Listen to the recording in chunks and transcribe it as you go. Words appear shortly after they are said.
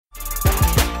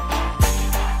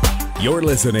You're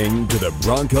listening to the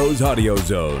Broncos Audio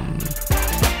Zone.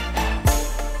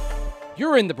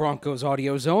 You're in the Broncos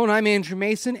Audio Zone. I'm Andrew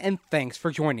Mason, and thanks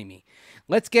for joining me.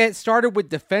 Let's get started with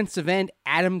defensive end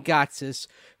Adam Gotsis,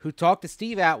 who talked to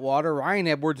Steve Atwater, Ryan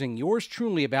Edwards, and yours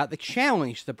truly about the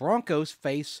challenge the Broncos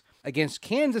face against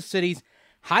Kansas City's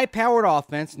high-powered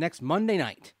offense next Monday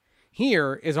night.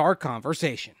 Here is our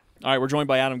conversation. All right, we're joined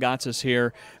by Adam Gotsis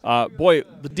here. Boy,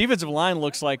 the defensive line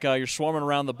looks like you're swarming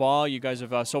around the ball. You guys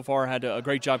have so far had a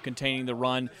great job containing the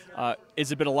run.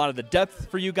 Has it been a lot of the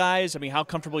depth for you guys? I mean, how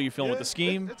comfortable are you feeling with the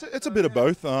scheme? It's a bit of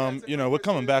both. We're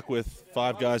coming back with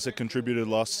 6 guys that contributed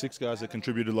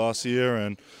last year.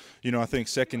 And, I think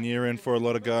second year in for a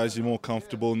lot of guys, you're more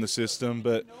comfortable in the system.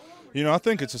 But, I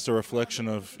think it's just a reflection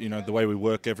of, the way we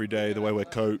work every day, the way we're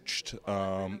coached,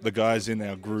 the guys in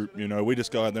our group. We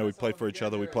just go out there, we play for each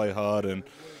other, we play hard, and,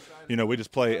 we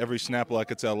just play every snap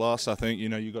like it's our last. I think,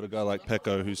 you got a guy like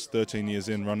Pecco who's 13 years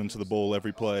in, running to the ball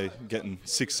every play, getting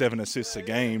 6-7 assists a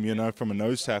game, from a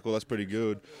nose tackle. That's pretty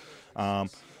good.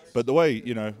 But the way,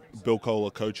 Bill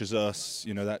Kohler coaches us,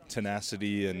 that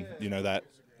tenacity and, that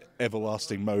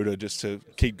everlasting motor just to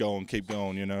keep going,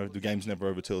 the game's never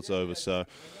over till it's over. So,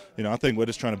 I think we're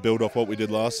just trying to build off what we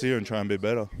did last year and try and be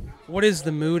better. What has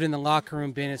the mood in the locker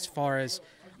room been as far as,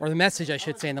 or the message I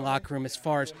should say in the locker room, as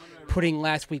far as putting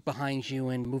last week behind you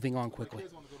and moving on quickly?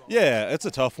 Yeah, it's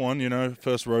a tough one,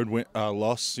 first road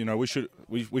loss.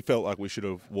 We felt like we should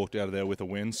have walked out of there with a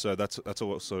win, so that's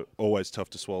also always tough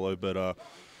to swallow. But,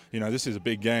 this is a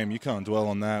big game. You can't dwell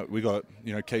on that. We got,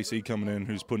 KC coming in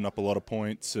who's putting up a lot of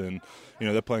points, and,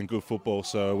 they're playing good football,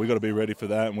 so we got to be ready for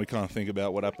that, and we can't think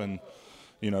about what happened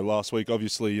last week.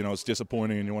 Obviously, it's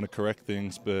disappointing and you want to correct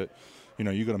things, but,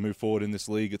 you got to move forward in this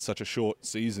league. It's such a short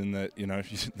season that,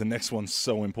 the next one's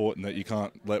so important that you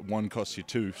can't let one cost you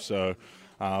two. So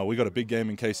we got a big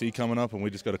game in KC coming up, and we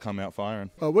just got to come out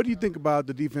firing. What do you think about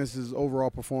the defense's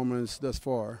overall performance thus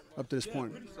far up to this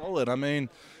point? Solid. I mean,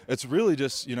 it's really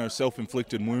just,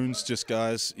 self-inflicted wounds, just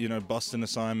guys, busting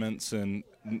assignments and,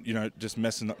 just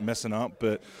messing up.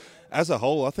 But as a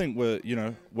whole, I think we're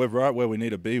right where we need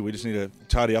to be. We just need to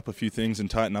tidy up a few things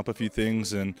and tighten up a few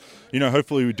things, and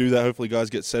hopefully we do that. Hopefully guys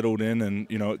get settled in, and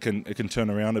it can turn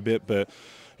around a bit. But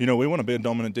we want to be a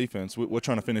dominant defense. We're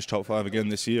trying to finish top 5 again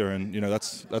this year, and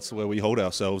that's where we hold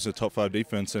ourselves, a top 5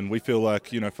 defense. And we feel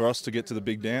like for us to get to the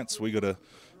big dance, we got to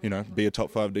be a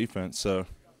top 5 defense. So.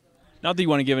 Not that you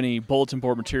want to give any bulletin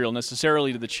board material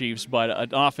necessarily to the Chiefs, but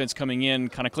an offense coming in,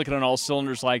 kind of clicking on all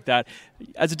cylinders like that.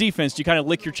 As a defense, do you kind of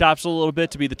lick your chops a little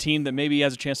bit to be the team that maybe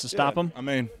has a chance to stop them? I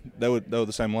mean, they were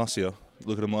the same last year.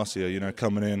 Look at them last year,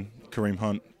 coming in, Kareem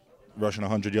Hunt rushing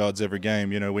 100 yards every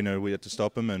game. We know we had to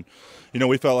stop him, and,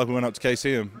 we felt like we went up to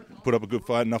KC and put up a good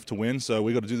fight, enough to win, so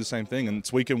we got to do the same thing, and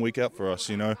it's week in, week out for us.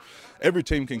 Every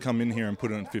team can come in here and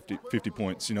put in 50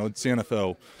 points. It's the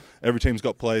NFL. Every team's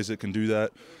got players that can do that.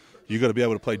 You got to be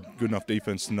able to play good enough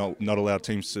defense to not allow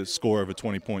teams to score over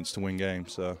 20 points to win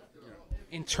games. So,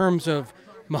 in terms of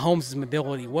Mahomes'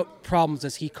 mobility, what problems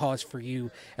does he cause for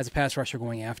you as a pass rusher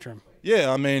going after him?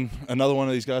 Yeah, I mean, another one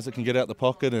of these guys that can get out the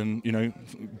pocket and,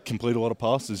 complete a lot of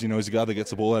passes. He's a guy that gets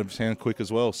the ball out of his hand quick as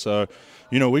well. So,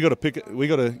 we got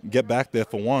to get back there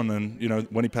for one. And,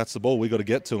 when he pats the ball, we got to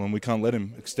get to him. We can't let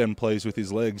him extend plays with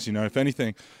his legs. If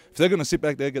anything, if they're going to sit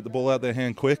back there, get the ball out their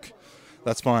hand quick,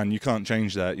 that's fine. You can't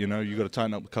change that. You got to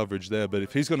tighten up the coverage there. But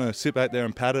if he's going to sit back there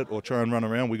and pat it or try and run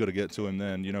around, we got to get to him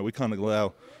then. We can't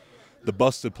allow the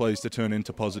busted plays to turn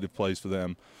into positive plays for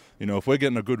them. If we're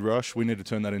getting a good rush, we need to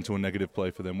turn that into a negative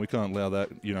play for them. We can't allow that,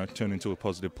 turn into a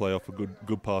positive play off a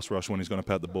good pass rush when he's going to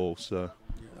pat the ball. So,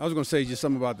 I was going to say just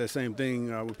something about that same thing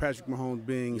with Patrick Mahomes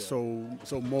being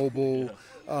so mobile,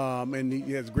 and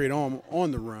he has a great arm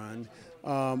on the run.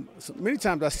 So many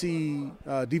times I see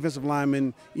defensive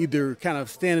linemen either kind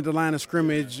of stand at the line of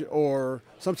scrimmage, or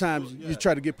sometimes you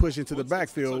try to get pushed into the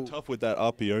backfield. It's so tough with that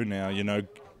RPO now,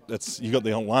 you got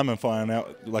the lineman firing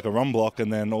out like a run block,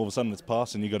 and then all of a sudden it's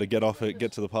passing. You got to get off it,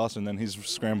 get to the pass, and then he's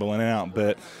scrambling out.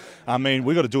 But I mean,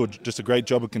 we got to do just a great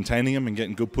job of containing him and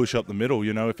getting good push up the middle.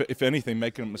 If anything,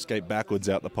 making him escape backwards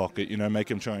out the pocket.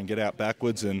 Make him try and get out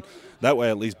backwards, and that way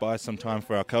at least buy some time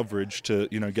for our coverage to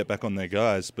get back on their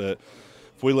guys. But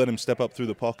if we let him step up through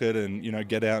the pocket and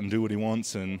get out and do what he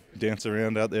wants and dance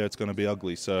around out there, it's going to be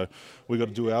ugly. So we got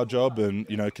to do our job and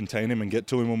contain him and get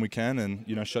to him when we can,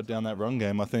 and shut down that run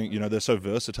game. I think they're so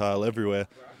versatile everywhere.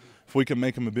 if we can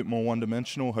make them a bit more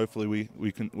one-dimensional, hopefully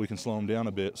we can slow them down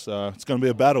a bit. So it's going to be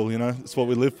a battle, It's what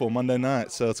we live for Monday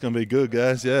night. So it's going to be good,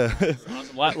 guys. Yeah.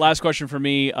 Last question for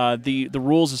me. The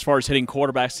rules as far as hitting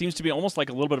quarterbacks seems to be almost like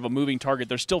a little bit of a moving target.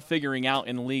 They're still figuring out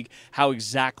in the league how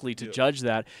exactly to judge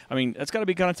that. I mean, that's got to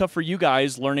be kind of tough for you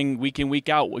guys learning week in, week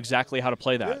out exactly how to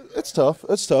play that. Yeah, it's tough.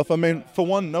 It's tough. I mean, for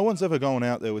one, no one's ever going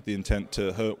out there with the intent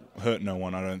to hurt no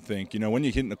one, I don't think. When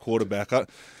you're hitting a quarterback,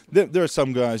 there are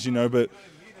some guys, but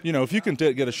if you can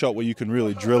get a shot where you can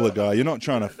really drill a guy, you're not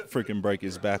trying to freaking break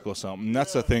his back or something. And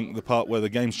that's, I think, the part where the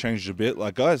game's changed a bit.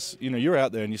 Like, guys, you're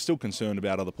out there and you're still concerned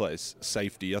about other players'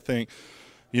 safety. I think,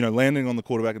 landing on the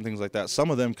quarterback and things like that,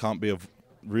 some of them can't be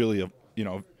you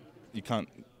can't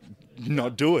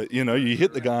not do it. You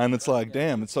hit the guy and it's like,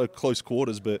 damn, it's so close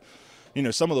quarters. But,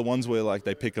 some of the ones where, like,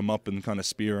 they pick him up and kind of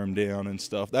spear him down and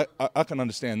stuff, that I can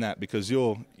understand that because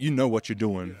you know what you're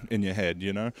doing in your head,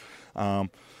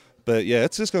 But, yeah,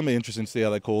 it's just going to be interesting to see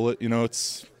how they call it.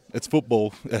 It's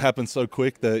football. It happens so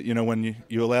quick that, when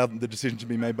you allow the decision to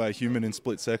be made by a human in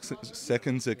split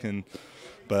seconds, it can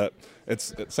 – but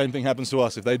the same thing happens to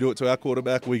us. If they do it to our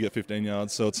quarterback, we get 15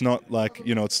 yards. So it's not like,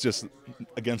 it's just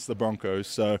against the Broncos.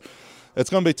 So it's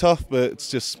going to be tough, but it's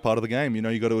just part of the game.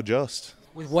 You got to adjust.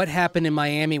 With what happened in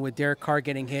Miami with Derek Carr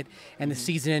getting hit and the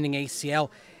season-ending ACL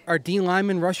 – are D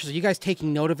linemen rushers? Are you guys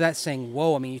taking note of that, saying,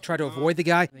 whoa, I mean, you try to avoid the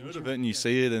guy? Heard of it and you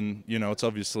see it, and, it's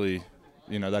obviously,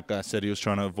 that guy said he was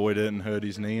trying to avoid it and hurt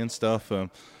his knee and stuff.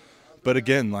 But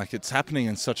again, like, it's happening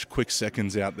in such quick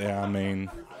seconds out there. I mean,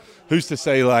 who's to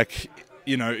say, like,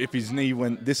 if his knee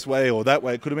went this way or that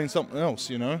way, it could have been something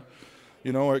else, or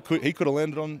he could have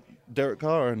landed on Derek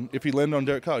Carr, and if he landed on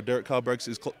Derek Carr breaks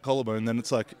his collarbone, then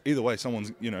it's like, either way,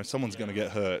 someone's going to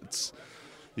get hurt.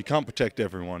 You can't protect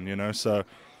everyone, so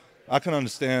I can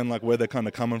understand, like, where they're kind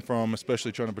of coming from,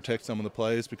 especially trying to protect some of the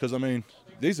players, because, I mean,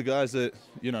 these are guys that,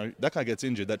 that guy gets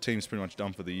injured, that team's pretty much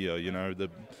done for the year,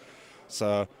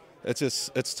 so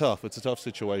it's tough. It's a tough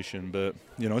situation, but,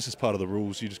 it's just part of the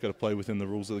rules. You just got to play within the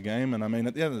rules of the game, and, I mean,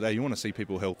 at the end of the day, you want to see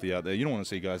people healthy out there. You don't want to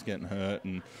see guys getting hurt,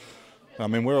 and, I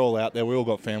mean, we're all out there. We all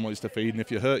got families to feed, and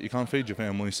if you're hurt, you can't feed your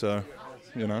family, so,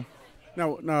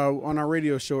 Now, on our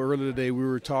radio show earlier today, we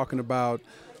were talking about,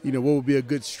 what would be a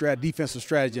good defensive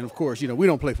strategy. And, of course, we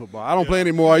don't play football. I don't play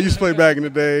anymore. I used to play back in the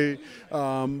day.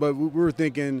 But we were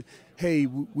thinking, hey,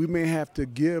 we may have to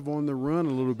give on the run a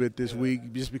little bit this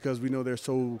week just because we know they're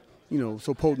so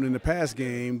potent in the pass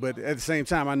game. But at the same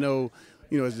time, I know,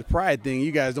 it's a pride thing.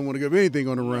 You guys don't want to give anything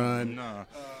on the run. No.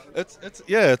 It's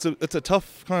a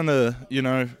tough kind of,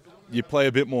 you play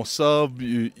a bit more sub,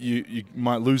 you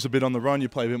might lose a bit on the run, you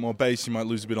play a bit more base, you might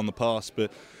lose a bit on the pass.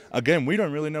 But, again, we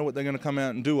don't really know what they're going to come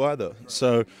out and do either.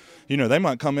 So, they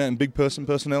might come out in big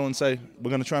personnel and say, we're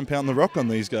going to try and pound the rock on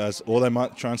these guys, or they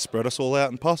might try and spread us all out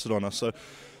and pass it on us. So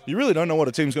you really don't know what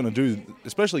a team's going to do,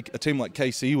 especially a team like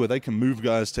KC where they can move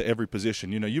guys to every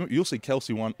position. You'll see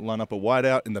Kelsey line up a wide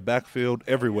out in the backfield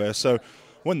everywhere. So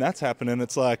when that's happening,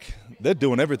 it's like they're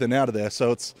doing everything out of there.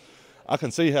 So I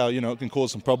can see how, it can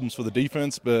cause some problems for the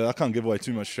defense, but I can't give away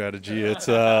too much strategy. It's,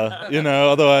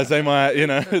 otherwise they might,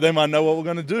 they might know what we're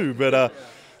going to do. But,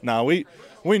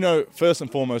 we know first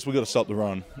and foremost we've got to stop the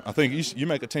run. I think you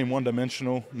make a team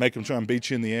one-dimensional, make them try and beat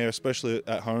you in the air, especially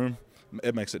at home,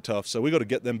 it makes it tough. So we've got to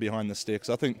get them behind the sticks.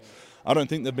 I don't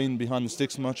think they've been behind the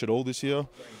sticks much at all this year.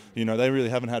 They really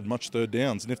haven't had much third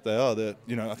downs. And if they are,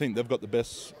 I think they've got the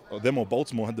best, or them or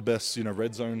Baltimore had the best,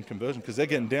 red zone conversion because they're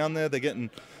getting down there, they're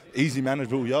getting easy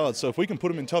manageable yards. So if we can put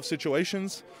them in tough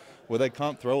situations where they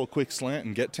can't throw a quick slant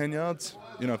and get 10 yards,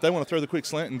 if they want to throw the quick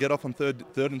slant and get off on third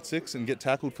and 6 and get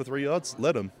tackled for 3 yards,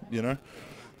 let them,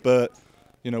 But,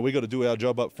 we got to do our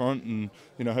job up front and,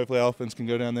 hopefully our offense can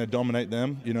go down there, dominate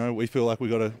them. We feel like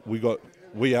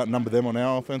we outnumber them on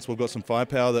our offense. We've got some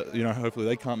firepower that, hopefully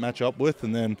they can't match up with.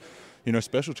 And then,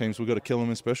 special teams, we've got to kill them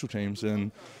in special teams.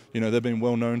 And, they've been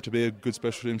well known to be a good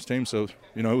special teams team. So,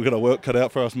 we've got our work cut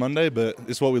out for us Monday, but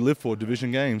it's what we live for,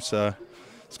 division games. So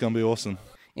it's going to be awesome.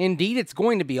 Indeed, it's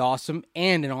going to be awesome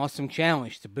and an awesome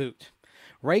challenge to boot.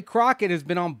 Ray Crockett has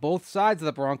been on both sides of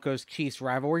the Broncos-Chiefs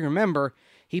rivalry. Remember,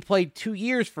 he played 2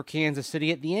 years for Kansas City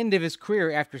at the end of his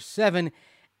career after 7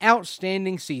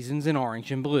 outstanding seasons in orange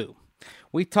and blue.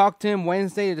 We talked to him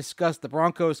Wednesday to discuss the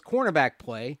Broncos' cornerback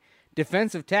play,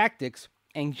 defensive tactics,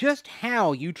 and just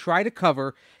how you try to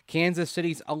cover Kansas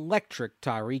City's electric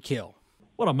Tyreek Hill.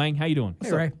 What up, man? How you doing?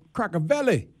 Hey, Ray.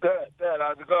 Crockavelli. Good.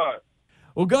 How's it going?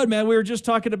 Well, good, man. We were just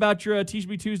talking about your Teach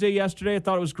Me Tuesday yesterday. I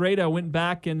thought it was great. I went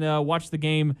back and watched the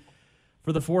game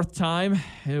for the 4th time.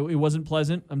 It wasn't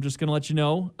pleasant. I'm just going to let you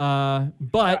know.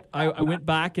 But I went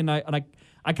back and I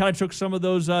I kind of took some of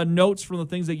those notes from the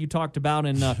things that you talked about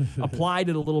and applied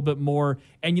it a little bit more.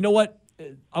 And you know what?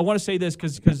 I want to say this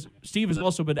because Steve has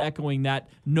also been echoing that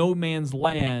no man's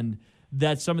land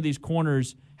that some of these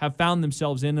corners have found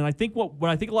themselves in. And I think what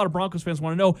I think a lot of Broncos fans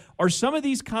want to know are some of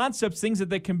these concepts things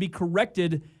that can be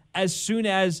corrected as soon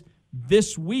as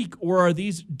this week, or are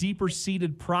these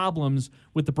deeper-seated problems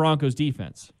with the Broncos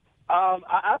defense?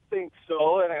 I think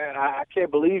so, and I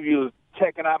can't believe you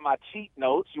checking out my cheat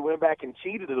notes. You went back and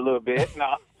cheated a little bit.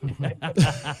 No.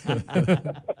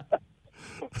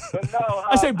 But no,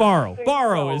 I say borrow.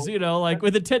 Borrow is, like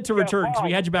with intent to return, because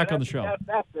we had you back on the show.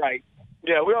 That's right.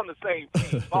 Yeah, we're on the same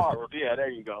team. Borrowed. Yeah, there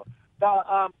you go.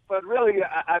 Now, but really,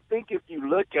 I think if you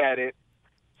look at it,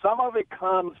 some of it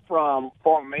comes from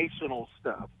formational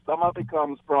stuff. Some of it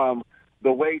comes from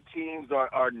the way teams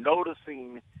are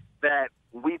noticing that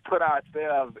we put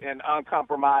ourselves in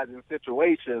uncompromising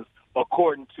situations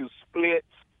according to splits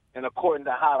and according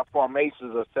to how the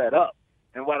formations are set up.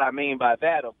 And what I mean by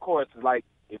that, of course, is like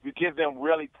if you give them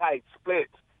really tight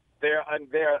splits, they're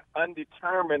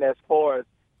undetermined as far as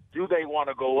do they want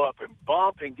to go up and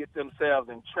bump and get themselves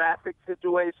in traffic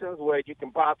situations where you can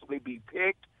possibly be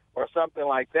picked or something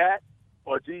like that,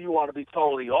 or do you want to be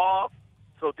totally off?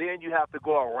 So then you have to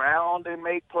go around and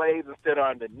make plays instead of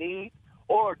underneath,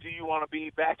 or do you want to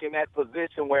be back in that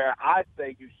position where I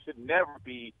say you should never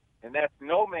be, and that's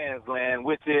no man's land,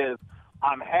 which is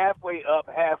I'm halfway up,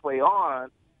 halfway on,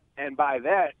 and by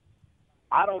that,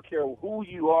 I don't care who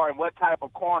you are and what type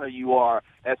of corner you are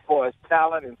as far as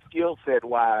talent and skill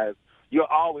set-wise,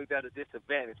 you're always at a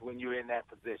disadvantage when you're in that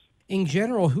position. In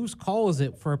general, whose call is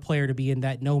it for a player to be in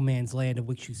that no man's land of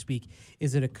which you speak?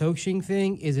 Is it a coaching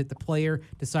thing? Is it the player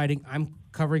deciding I'm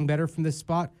covering better from this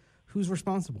spot? Who's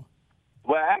responsible?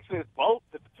 Well, actually, it's both,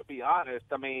 to be honest.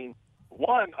 I mean,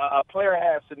 one, a player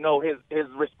has to know his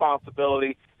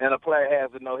responsibility, and a player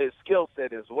has to know his skill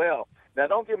set as well. Now,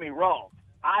 don't get me wrong.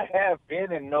 I have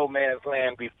been in no man's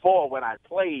land before when I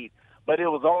played, but it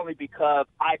was only because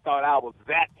I thought I was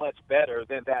that much better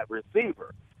than that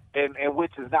receiver, and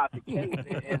which is not the case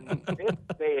in this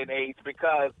day and age,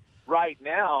 because right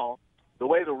now, the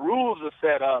way the rules are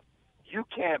set up, you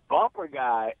can't bump a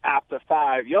guy after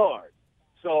 5 yards.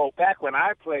 So back when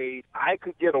I played, I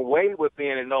could get away with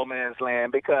being in no man's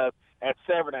land because at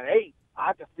 7 and 8,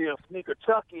 I could still sneak a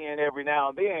chuck in every now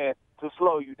and then to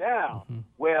slow you down. Mm-hmm.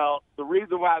 Well, the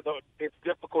reason why it's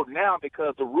difficult now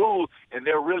because the rules, and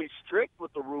they're really strict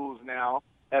with the rules now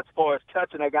as far as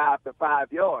touching a guy after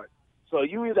 5 yards. So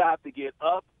you either have to get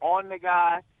up on the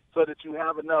guy so that you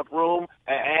have enough room,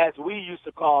 as we used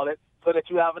to call it, so that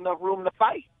you have enough room to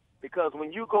fight. Because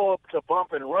when you go up to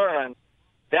bump and run,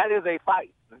 that is a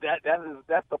fight.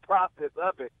 That's the process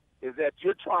of it, is that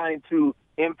you're trying to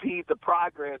impede the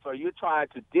progress or you're trying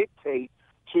to dictate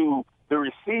to the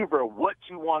receiver what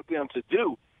you want them to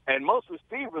do. And most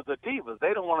receivers are divas.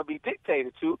 They don't want to be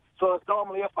dictated to, so it's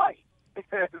normally a fight.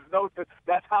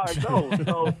 That's how it goes.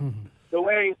 So the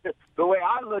way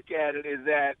I look at it is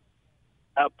that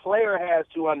a player has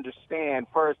to understand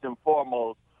first and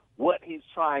foremost what he's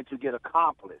trying to get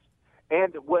accomplished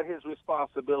and what his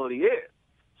responsibility is.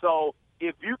 So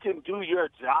if you can do your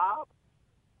job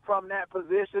from that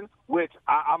position, which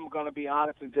I'm going to be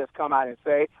honest and just come out and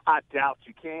say, I doubt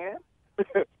you can,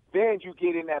 then you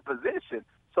get in that position.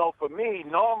 So for me,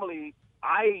 normally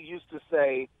I used to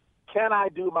say, can I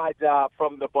do my job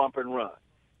from the bump and run?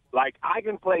 Like I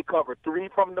can play cover 3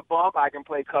 from the bump. I can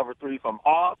play cover 3 from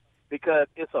off because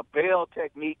it's a bail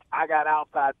technique. I got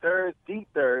outside thirds, deep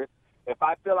thirds. If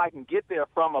I feel I can get there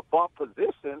from a bump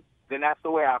position, then that's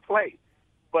the way I play.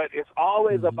 But it's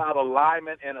always about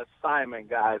alignment and assignment,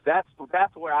 guys. That's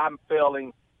where I'm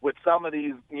failing with some of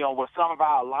these, with some of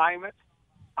our alignments.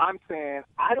 I'm saying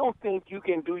I don't think you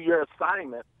can do your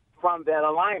assignment from that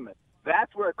alignment.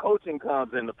 That's where coaching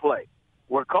comes into play.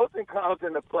 Where coaching comes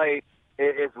into play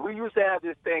is we used to have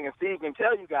this thing, and Steve can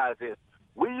tell you guys this.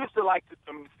 We used to like to,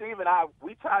 Steve and I,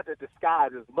 we tried to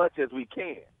disguise as much as we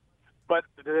can. But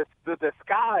the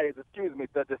disguise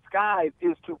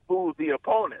is to fool the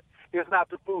opponent. It's not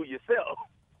to fool yourself.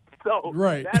 So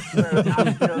right. That's where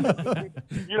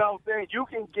you know what I'm saying? You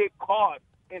can get caught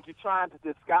into trying to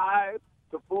disguise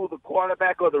to fool the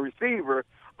quarterback or the receiver,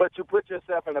 but you put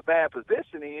yourself in a bad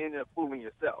position and you end up fooling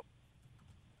yourself.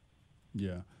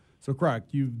 Yeah. So, Croc,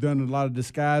 you've done a lot of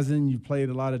disguising. You've played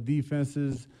a lot of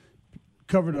defenses,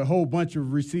 covered a whole bunch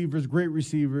of receivers, great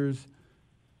receivers.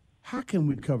 How can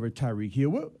we cover Tyreek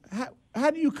Hill? How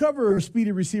do you cover a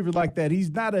speedy receiver like that? He's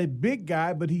not a big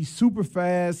guy, but he's super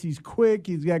fast. He's quick.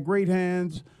 He's got great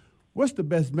hands. What's the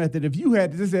best method? If you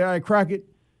had to just say, all right, Crockett,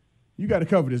 you got to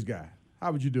cover this guy,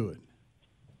 how would you do it?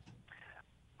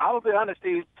 I don't think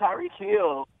understand. Tyreek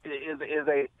Hill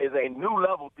is a new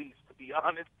level beast, to be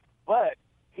honest. But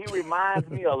he reminds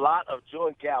me a lot of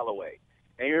Joey Galloway.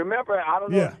 And you remember, I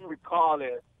don't know if you recall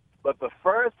it, but the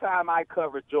first time I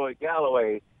covered Joey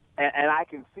Galloway, and I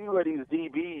can see where these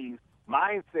DBs'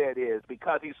 mindset is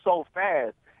because he's so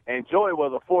fast. And Joey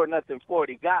was a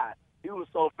 4-0-40 guy. He was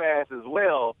so fast as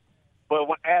well. But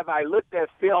as I looked at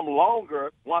film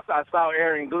longer, once I saw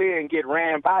Aaron Glenn get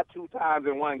ran by 2 times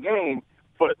in one game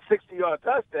for 60-yard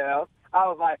touchdowns, I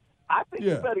was like, I think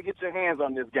you better get your hands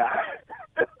on this guy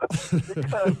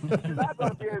because you're not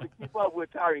going to be able to keep up with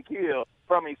Tyreek Hill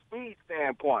from a speed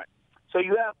standpoint. So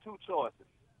you have 2 choices.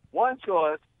 One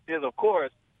choice is, of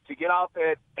course, to get off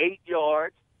at 8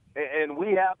 yards, and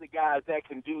we have the guys that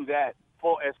can do that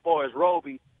as far as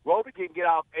Roby. Roby can get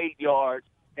off 8 yards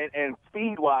and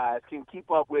speed-wise can keep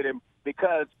up with him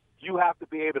because you have to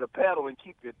be able to pedal and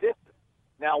keep your distance.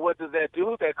 Now, what does that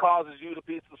do? That causes you to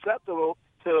be susceptible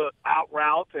to out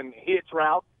routes and hitch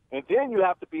routes, and then you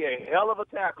have to be a hell of a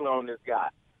tackler on this guy.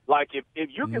 Like, if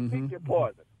you can pick your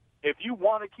poison, if you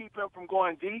want to keep him from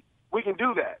going deep, we can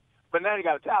do that. But now you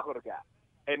got to tackle the guy.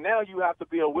 And now you have to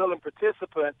be a willing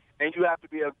participant, and you have to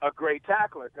be a great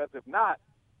tackler, because if not,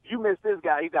 you miss this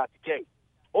guy, he's out the gate.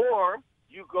 Or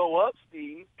you go up,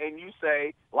 Steve, and you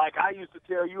say, like I used to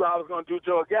tell you I was going to do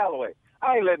Joe Galloway,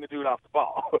 I ain't letting the dude off the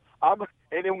ball.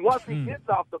 And then once he gets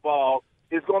off the ball,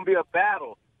 it's going to be a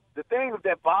battle. The thing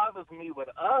that bothers me with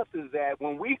us is that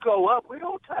when we go up, we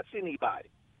don't touch anybody.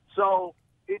 So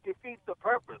it defeats the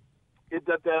purpose. The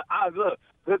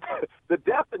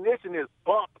definition is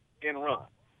bump and run.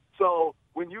 So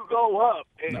when you go up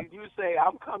and you say,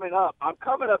 I'm coming up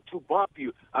to bump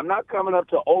you. I'm not coming up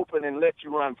to open and let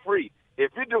you run free.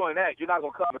 If you're doing that, you're not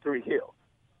going to cover Tyreek Hill.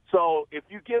 So if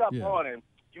you get up on him,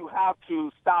 you have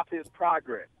to stop his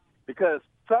progress because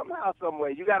somehow, some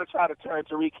way, you got to try to turn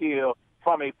Tyreek Hill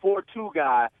from a 4-2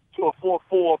 guy to a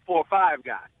 4-4, 4-5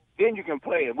 guy. Then you can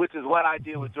play him, which is what I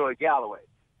did with Joey Galloway.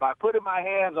 By putting my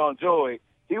hands on Joey,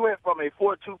 he went from a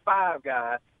 4-2-5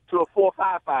 guy to a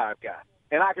 4-5-5 guy,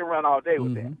 and I can run all day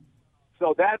with that.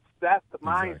 So that's the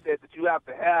mindset that you have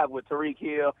to have with Tyreek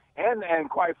Hill and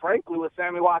quite frankly with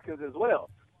Sammy Watkins as well.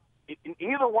 In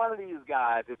either one of these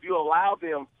guys, if you allow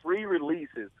them free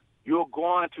releases, you're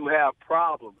going to have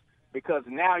problems because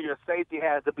now your safety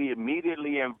has to be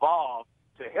immediately involved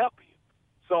to help you.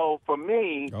 So for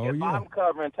me, I'm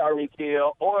covering Tyreek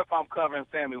Hill or if I'm covering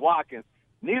Sammy Watkins,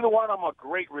 neither one of them are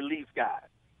great release guys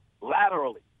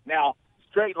laterally. Now,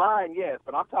 straight line, yes,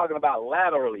 but I'm talking about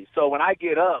laterally. So when I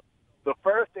get up, the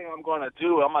first thing I'm going to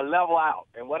do, I'm going to level out.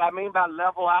 And what I mean by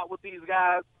level out with these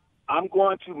guys, I'm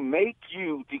going to make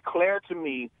you declare to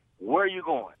me where you're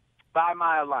going by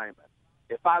my alignment.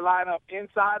 If I line up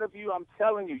inside of you, I'm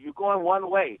telling you, you're going one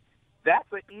way. That's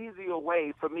an easier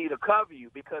way for me to cover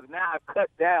you because now I've cut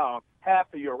down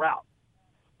half of your route.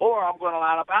 Or I'm going to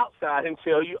line up outside and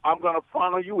tell you I'm going to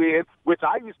funnel you in, which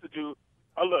I used to do.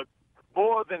 Look,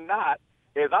 more than not,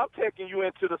 is I'm taking you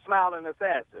into the smiling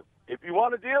assassin. If you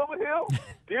want to deal with him,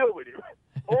 deal with him.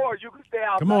 Or you can stay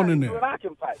outside Come on in there. You and I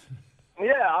can fight.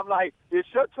 Yeah, I'm like, it's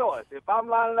your choice. If I'm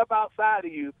lining up outside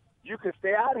of you, you can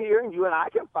stay out here and you and I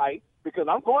can fight because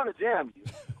I'm going to jam you.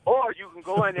 Or you can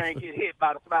go in there and get hit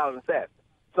by the smiling assassin.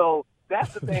 So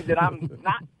that's the thing that I'm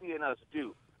not seeing us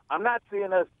do. I'm not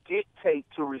seeing us dictate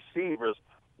to receivers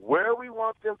where we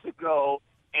want them to go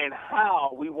and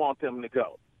how we want them to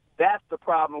go. That's the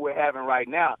problem we're having right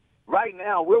now. Right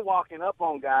now, we're walking up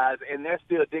on guys, and they're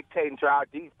still dictating to our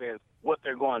defense what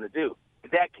they're going to do.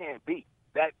 That can't be.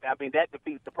 That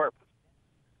defeats the purpose.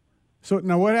 So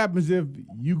now what happens if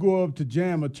you go up to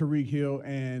jam a Tyreek Hill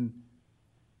and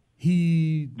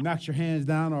he knocks your hands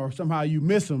down or somehow you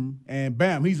miss him and,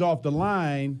 bam, he's off the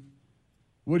line?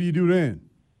 What do you do then?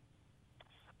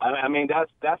 I mean,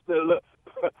 that's the look.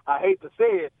 I hate to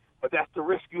say it, but that's the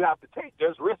risk you have to take.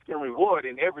 There's risk and reward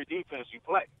in every defense you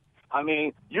play. I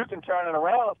mean, you can turn it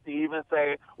around, Steve, and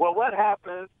say, well, what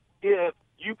happens if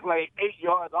you play 8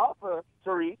 yards off of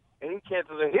Tariq and he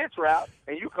catches a hitch route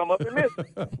and you come up and miss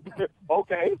it?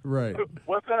 Okay. Right.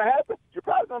 What's going to happen? You're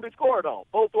probably going to be scored on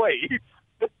both ways.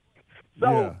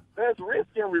 There's risk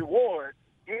and reward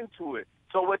into it.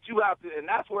 So what you have to, and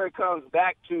that's where it comes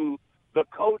back to the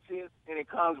coaches and it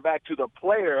comes back to the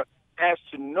player as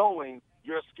to knowing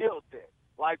your skill set.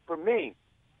 Like for me,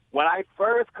 when I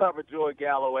first covered Joey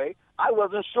Galloway, I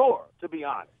wasn't sure, to be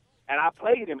honest. And I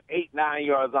played him 8-9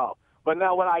 yards off. But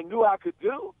now what I knew I could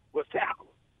do was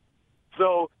tackle.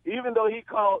 So even though he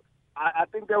called, I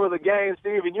think there was a game,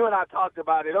 Steve, and you and I talked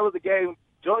about it. There was a game,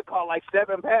 Joey called like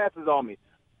 7 passes on me.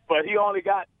 But he only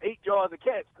got 8 yards a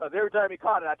catch because every time he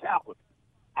caught it, I tackled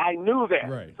him. I knew that.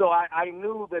 Right. So I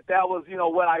knew that was,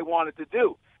 what I wanted to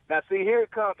do. Now, see, here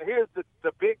it comes. Here's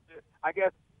the big, I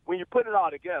guess, when you put it all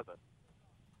together.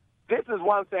 This is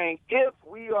one thing. If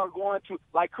we are going to,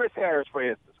 like Chris Harris, for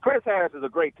instance. Chris Harris is a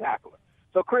great tackler.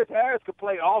 So Chris Harris could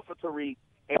play off of Tariq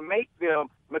and make them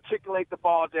matriculate the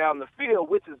ball down the field,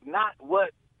 which is not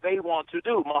what they want to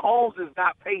do. Mahomes is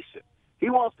not patient. He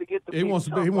wants to get the He wants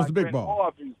the big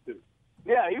ball. Favre used to.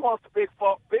 Yeah, he wants the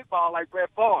big ball like Brett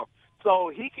Favre.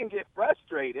 So he can get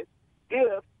frustrated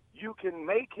if you can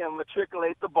make him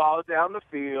matriculate the ball down the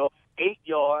field 8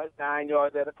 yards, 9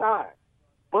 yards at a time.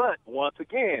 But once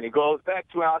again, it goes back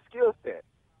to our skill set.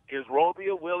 Is Roby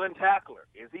a willing tackler?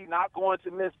 Is he not going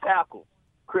to miss tackles?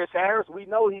 Chris Harris, we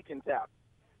know he can tackle.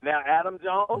 Now, Adam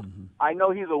Jones, I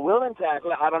know he's a willing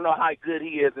tackler. I don't know how good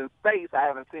he is in space. I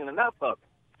haven't seen enough of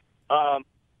him.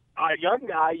 Our young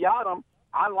guy, Yadam,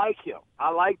 I like him.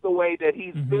 I like the way that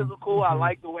he's physical. I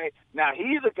like the way. Now,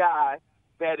 he's a guy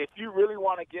that if you really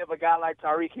want to give a guy like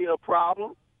Tyreek Hill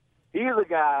problems, he's a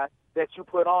guy that you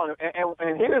put on him.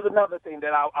 And here's another thing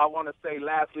that I want to say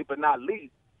lastly but not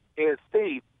least is,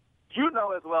 Steve, you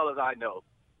know as well as I know,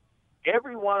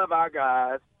 every one of our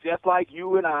guys, just like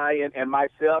you and I and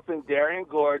myself and Darian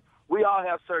Gordon, we all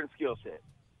have certain skill sets.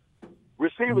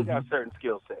 Receivers have certain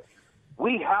skill sets.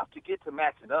 We have to get to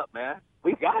matching up, man.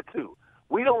 We got to.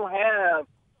 We don't have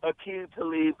Akeem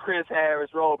Talib, Chris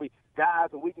Harris, Roby, guys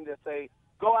that we can just say,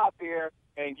 go out there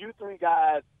and you three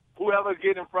guys, whoever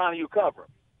get in front of you, cover.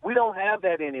 We don't have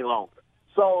that any longer.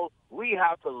 So we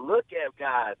have to look at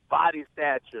guys' body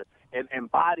stature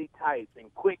and body types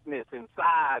and quickness and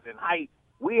size and height.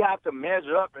 We have to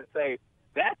measure up and say,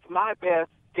 that's my best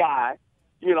guy,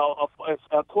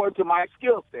 according to my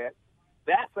skill set.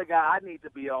 That's the guy I need to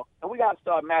be on. And we got to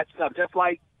start matching up. Just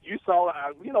like you saw,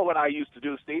 you know what I used to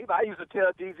do, Steve. I used to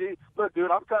tell DG, look,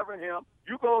 dude, I'm covering him.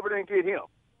 You go over there and get him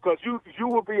because you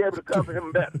will be able to cover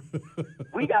him better.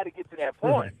 We got to get to that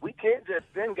point. We can't just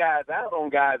send guys out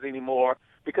on guys anymore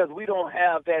because we don't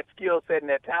have that skill set and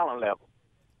that talent level.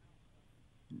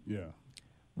 Yeah.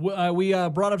 We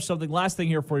brought up something. Last thing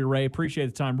here for you, Ray. Appreciate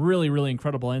the time. Really, really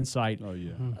incredible insight. Oh,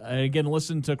 yeah. Again,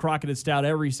 listen to Crockett and Stout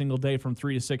every single day from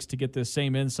 3 to 6 to get this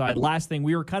same insight. Last thing,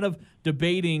 we were kind of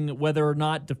debating whether or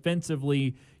not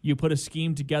defensively you put a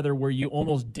scheme together where you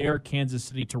almost dare Kansas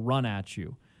City to run at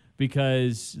you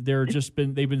because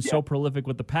they've been so prolific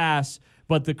with the pass.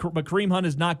 But Kareem Hunt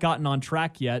has not gotten on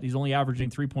track yet. He's only averaging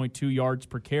 3.2 yards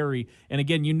per carry. And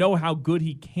again, you know how good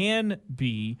he can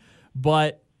be,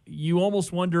 but you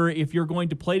almost wonder if you're going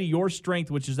to play to your strength,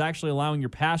 which is actually allowing your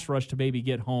pass rush to maybe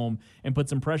get home and put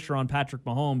some pressure on Patrick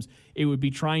Mahomes, it would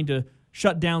be trying to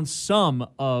shut down some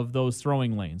of those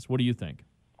throwing lanes. What do you think?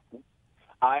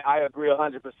 I agree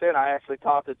 100%. I actually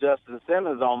talked to Justin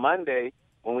Simmons on Monday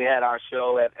when we had our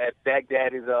show at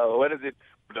Baghdaddy's, what is it,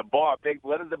 the bar,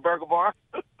 what is the burger bar?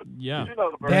 Yeah. You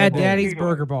know the burger Bad bar. Daddy's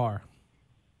Burger Bar.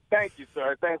 Thank you,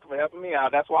 sir. Thanks for helping me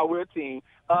out. That's why we're a team.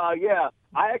 Yeah,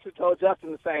 I actually told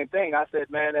Justin the same thing. I said,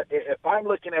 man, if I'm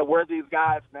looking at where these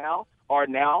guys are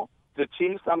now, the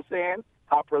Chiefs, I'm saying,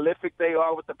 how prolific they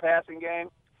are with the passing game,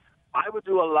 I would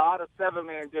do a lot of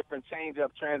 7-man different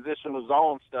change-up transitional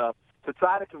zone stuff to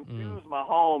try to confuse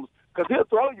Mahomes because he'll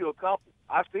throw you a couple.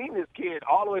 I've seen this kid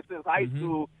all the way since high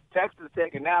school, Texas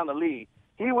Tech, and now in the league.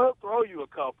 He will throw you a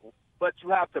couple, but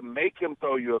you have to make him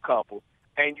throw you a couple,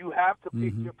 and you have to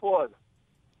pick your poison.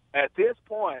 At this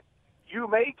point, you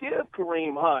may give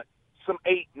Kareem Hunt some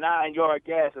 8-9 yard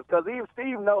gashes because even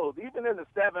Steve knows, even in the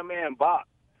 7-man box,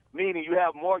 meaning you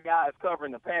have more guys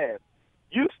covering the pass,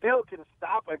 you still can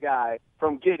stop a guy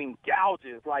from getting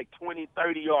gouges like 20,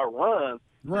 30-yard runs.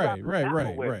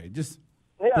 Right. Just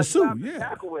Yeah, pursue, you have to yeah.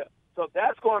 tackle with. So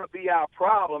that's going to be our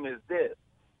problem is this.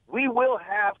 We will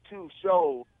have to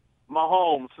show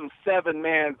Mahomes some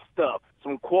 7-man stuff,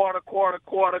 some quarter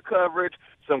coverage,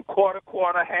 some quarter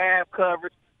half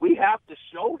coverage. We have to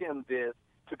show him this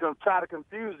to try to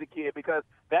confuse the kid because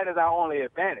that is our only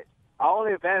advantage. Our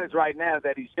only advantage right now is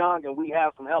that he's young and we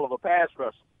have some hell of a pass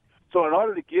rusher. So in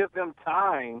order to give them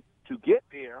time to get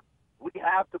there, we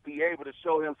have to be able to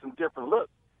show him some different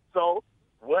looks. So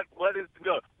what is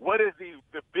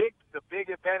the big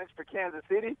advantage for Kansas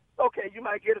City? Okay, you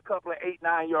might get a couple of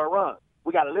 8-9 yard runs.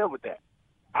 We got to live with that.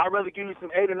 I'd rather give you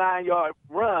some 8 or 9 yard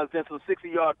runs than some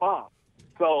 60-yard bombs.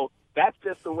 So that's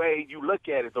just the way you look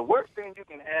at it. The worst thing you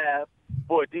can have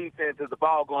for a defense is the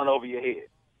ball going over your head.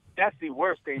 That's the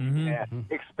worst thing you can have,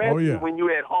 especially when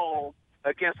you're at home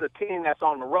against a team that's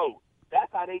on the road.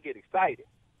 That's how they get excited.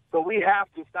 So we have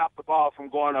to stop the ball from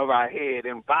going over our head,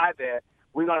 and by that,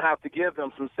 we're going to have to give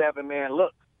them some 7-man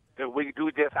looks. We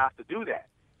do just have to do that.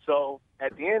 So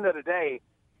at the end of the day,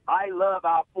 I love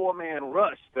our four-man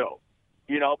rush, though.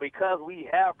 You know, because we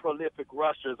have prolific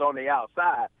rushers on the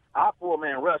outside, our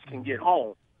four-man rush can get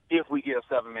home if we get a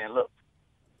seven-man look.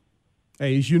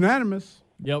 Hey, it's unanimous.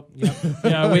 Yep.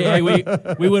 Yeah,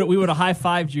 we would have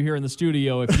high-fived you here in the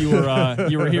studio if you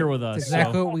were here with us. That's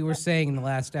exactly what we were saying in the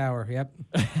last hour. Yep.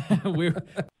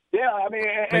 Yeah, I mean,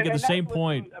 making the same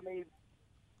point.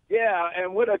 Yeah,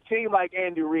 and with a team like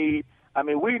Andy Reid, I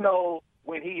mean, we know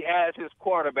when he has his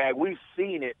quarterback, we've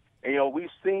seen it. And, you know, we've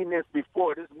seen this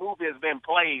before. This movie has been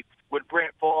played with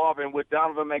Brett Favre and with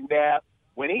Donovan McNabb.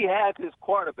 When he has his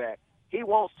quarterback, he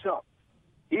wants chump.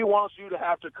 He wants you to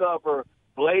have to cover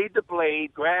blade to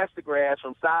blade, grass to grass,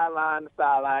 from sideline to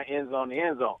sideline, end zone to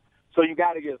end zone. So you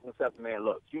got to get some seven-man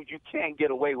looks. You can't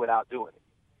get away without doing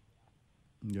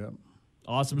it. Yep.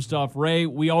 Awesome stuff. Ray,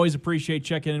 we always appreciate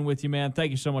checking in with you, man.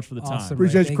 Thank you so much for the time. Awesome,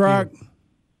 Appreciate Ray. you, Croc.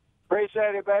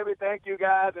 Appreciate it, baby. Thank you,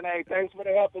 guys. And, hey, thanks for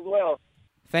the help as well.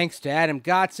 Thanks to Adam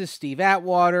Gotsis, Steve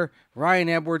Atwater, Ryan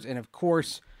Edwards, and, of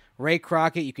course, Ray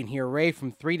Crockett. You can hear Ray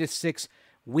from 3 to 6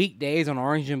 weekdays on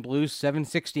Orange and Blue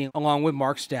 760, along with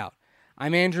Mark Stout.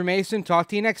 I'm Andrew Mason. Talk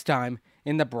to you next time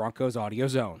in the Broncos Audio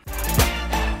Zone.